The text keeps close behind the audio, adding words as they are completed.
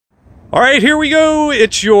All right, here we go.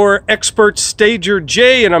 It's your expert stager,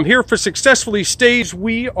 Jay, and I'm here for Successfully Staged.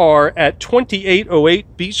 We are at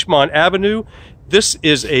 2808 Beachmont Avenue. This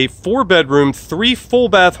is a 4-bedroom, 3 full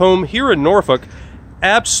bath home here in Norfolk.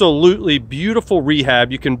 Absolutely beautiful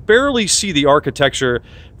rehab. You can barely see the architecture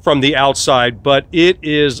from the outside, but it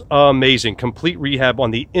is amazing. Complete rehab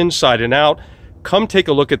on the inside and out. Come take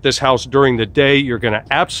a look at this house during the day. You're going to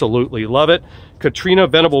absolutely love it. Katrina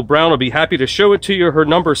Venable Brown will be happy to show it to you. Her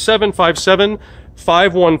number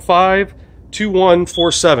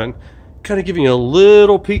 757-515-2147. Kind of giving you a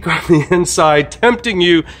little peek on the inside, tempting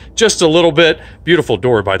you just a little bit. Beautiful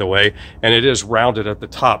door, by the way, and it is rounded at the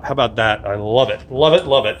top. How about that? I love it, love it,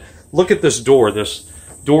 love it. Look at this door. This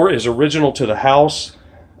door is original to the house.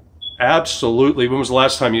 Absolutely. When was the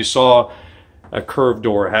last time you saw a curved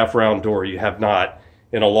door, a half-round door? You have not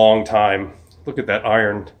in a long time. Look at that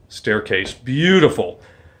iron staircase. Beautiful.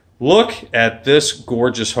 Look at this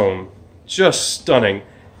gorgeous home. Just stunning.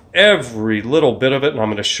 Every little bit of it, and I'm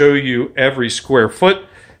going to show you every square foot.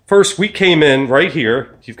 First, we came in right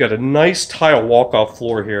here. You've got a nice tile walk-off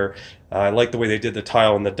floor here. I like the way they did the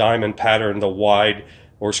tile in the diamond pattern. The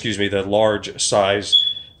large size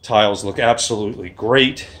tiles look absolutely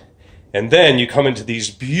great. And then you come into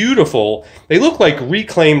these beautiful, they look like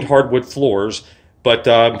reclaimed hardwood floors, but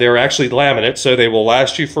they're actually laminate, so they will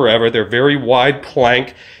last you forever. They're very wide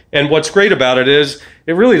plank. And what's great about it is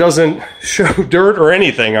it really doesn't show dirt or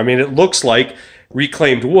anything. I mean, it looks like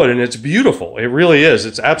reclaimed wood, and it's beautiful. It really is.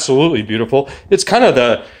 It's absolutely beautiful. It's kind of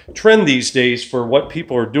the trend these days for what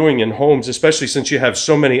people are doing in homes, especially since you have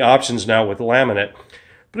so many options now with laminate.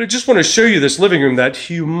 But I just want to show you this living room, that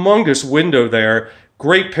humongous window there.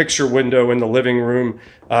 Great picture window in the living room.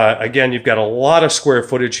 Again, you've got a lot of square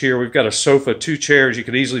footage here. We've got a sofa, 2 chairs. You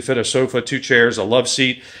could easily fit a sofa, 2 chairs, a love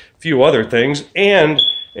seat, a few other things, and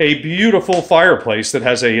a beautiful fireplace that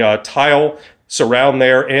has a tile surround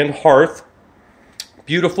there and hearth.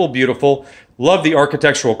 Beautiful, beautiful. Love the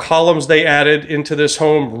architectural columns they added into this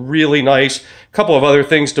home. Really nice. A couple of other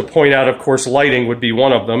things to point out. Of course, lighting would be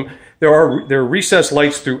one of them. There are recessed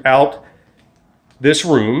lights throughout this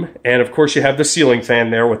room, and of course you have the ceiling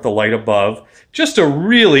fan there with the light above. Just a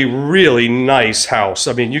really, really nice house.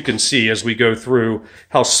 I mean, you can see as we go through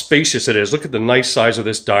how spacious it is. Look at the nice size of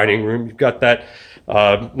this dining room. You've got that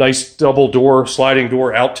nice double door, sliding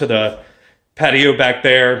door out to the patio back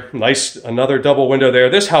there. Nice, another double window there.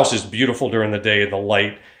 This house is beautiful during the day in the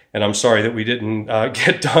light, and I'm sorry that we didn't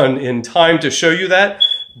get done in time to show you that,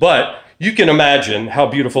 but you can imagine how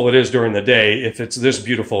beautiful it is during the day if it's this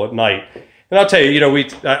beautiful at night. And I'll tell you,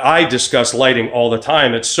 I discuss lighting all the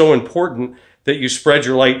time. It's so important that you spread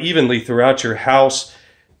your light evenly throughout your house.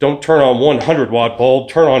 Don't turn on 100-watt bulb,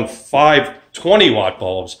 turn on 5 20-watt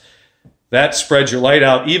bulbs. That spreads your light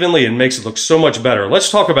out evenly and makes it look so much better.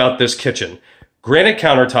 Let's talk about this kitchen. Granite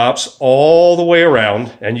countertops all the way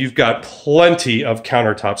around, and you've got plenty of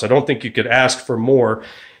countertops. I don't think you could ask for more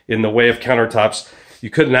in the way of countertops. You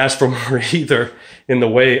couldn't ask for more either in the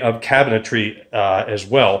way of cabinetry as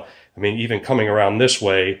well. I mean, even coming around this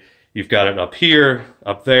way, you've got it up here,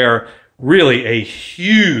 up there. Really a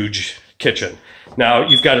huge kitchen. Now,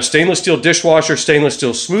 you've got a stainless steel dishwasher, stainless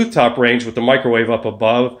steel smooth top range with the microwave up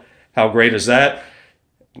above. How great is that?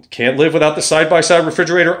 Can't live without the side-by-side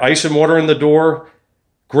refrigerator, ice and water in the door.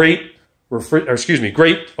 Great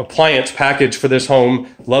appliance package for this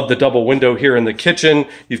home. Love the double window here in the kitchen.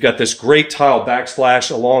 You've got this great tile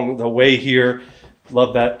backsplash along the way here.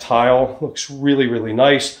 Love that tile. Looks really, really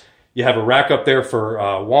nice. You have a rack up there for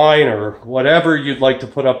wine or whatever you'd like to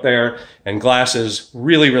put up there, and glasses.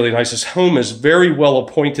 Really, really nice. This home is very well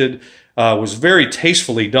appointed, was very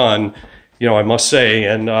tastefully done, I must say,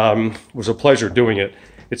 and was a pleasure doing it.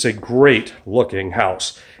 It's a great looking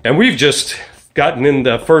house. And we've just gotten in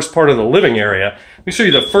the first part of the living area. Let me show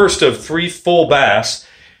you the first of 3 full baths.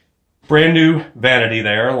 Brand new vanity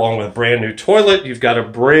there, along with a brand new toilet. You've got a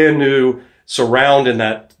brand new surround in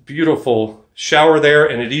that beautiful shower there,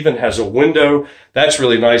 and it even has a window. That's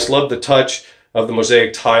really nice. Love the touch of the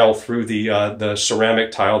mosaic tile through the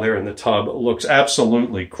ceramic tile there in the tub. It looks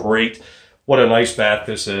absolutely great. What a nice bath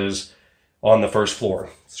this is on the first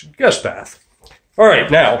floor. It's a guest bath. All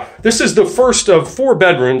right, now, this is the first of 4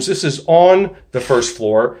 bedrooms. This is on the first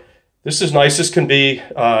floor. This is nice. This can be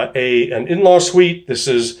an in-law suite. This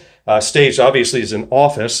is staged, obviously, as an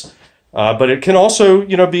office, but it can also,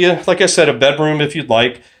 be, like I said, a bedroom if you'd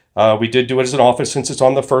like. We did do it as an office since it's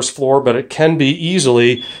on the first floor, but it can be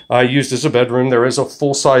easily used as a bedroom. There is a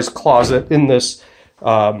full-size closet in this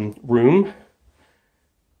room,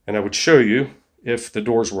 and I would show you if the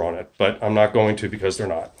doors were on it, but I'm not going to because they're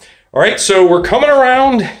not. All right, so we're coming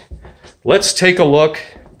around. Let's take a look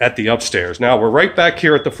at the upstairs. Now we're right back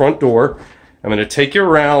here at the front door. I'm going to take you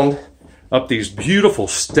around up these beautiful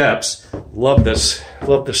steps. Love this,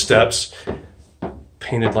 love the steps.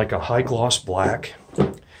 Painted like a high gloss black.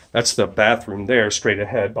 That's the bathroom there, straight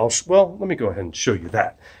ahead. Well, let me go ahead and show you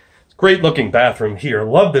that. Great looking bathroom here.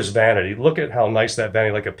 Love this vanity. Look at how nice that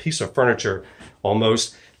vanity, like a piece of furniture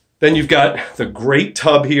almost. Then you've got the great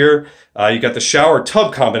tub here. You got the shower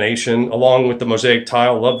tub combination along with the mosaic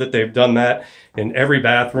tile. Love that they've done that in every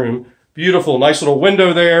bathroom. Beautiful, nice little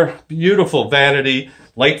window there. Beautiful vanity.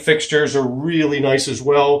 Light fixtures are really nice as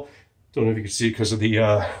well. Don't know if you can see because of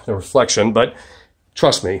the reflection, but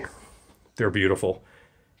trust me, they're beautiful.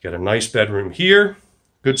 You got a nice bedroom here.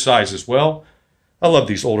 Good size as well. I love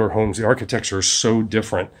these older homes. The architecture is so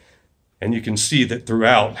different. And you can see that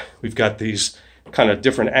throughout, we've got these kind of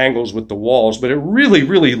different angles with the walls, but it really,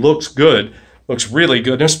 really looks good. Looks really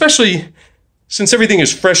good. And especially since everything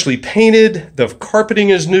is freshly painted, the carpeting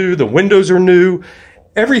is new, the windows are new,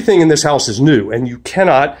 everything in this house is new, and you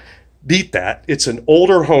cannot beat that. It's an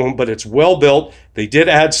older home, but it's well built. They did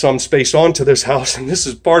add some space onto this house, and this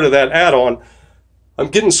is part of that add-on. I'm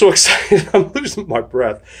getting so excited, I'm losing my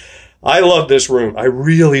breath. I love this room. I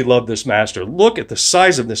really love this master. Look at the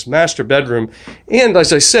size of this master bedroom. And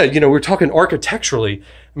as I said, we're talking architecturally.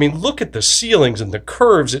 I mean, look at the ceilings and the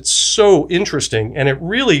curves. It's so interesting. And it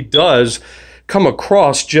really does come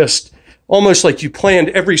across just almost like you planned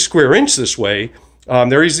every square inch this way.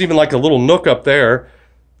 There is even like a little nook up there.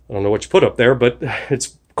 I don't know what you put up there, but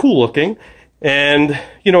it's cool looking. And,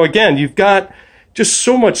 again, you've got just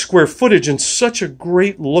so much square footage in such a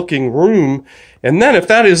great looking room. And then if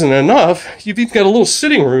that isn't enough, you've even got a little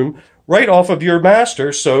sitting room right off of your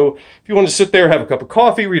master. So if you want to sit there, have a cup of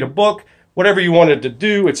coffee, read a book, whatever you wanted to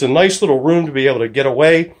do, it's a nice little room to be able to get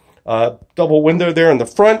away. Double window there in the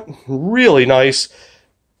front, really nice.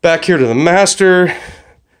 Back here to the master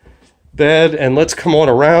bed, and let's come on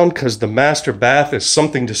around because the master bath is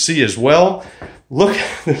something to see as well. Look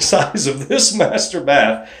at the size of this master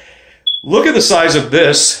bath. Look at the size of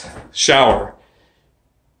this shower.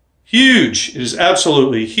 Huge. It is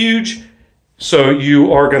absolutely huge. So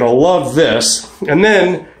you are going to love this. And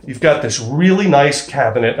then you've got this really nice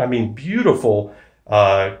cabinet. I mean, beautiful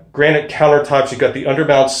granite countertops. You've got the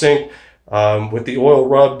undermount sink with the oil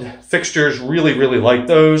rubbed fixtures. Really, really like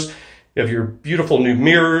those. You have your beautiful new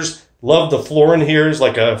mirrors. Love the floor in here. It's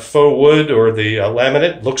like a faux wood or the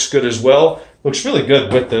laminate. Looks good as well. Looks really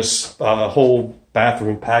good with this whole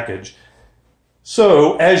bathroom package.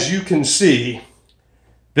 So, as you can see,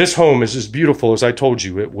 this home is as beautiful as I told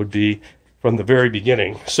you it would be from the very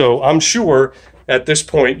beginning. So, I'm sure at this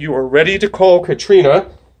point you are ready to call Katrina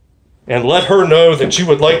and let her know that you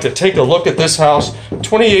would like to take a look at this house,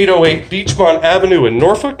 2808 Beachmont Avenue in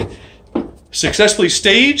Norfolk. Successfully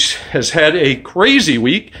Staged has had a crazy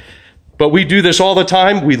week, but we do this all the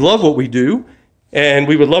time. We love what we do. And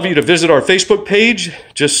we would love you to visit our Facebook page.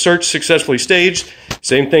 Just search Successfully Staged.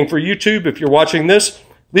 Same thing for YouTube. If you're watching this,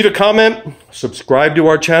 leave a comment, subscribe to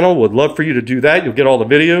our channel. Would love for you to do that. You'll get all the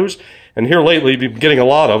videos. And here lately, we've been getting a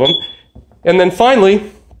lot of them. And then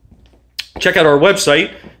finally, check out our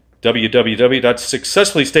website,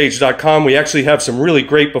 www.successfullystaged.com. We actually have some really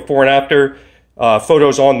great before and after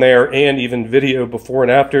photos on there and even video before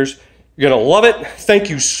and afters. You're going to love it. Thank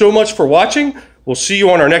you so much for watching. We'll see you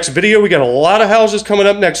on our next video. We got a lot of houses coming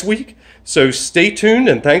up next week, so stay tuned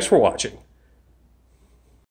and thanks for watching.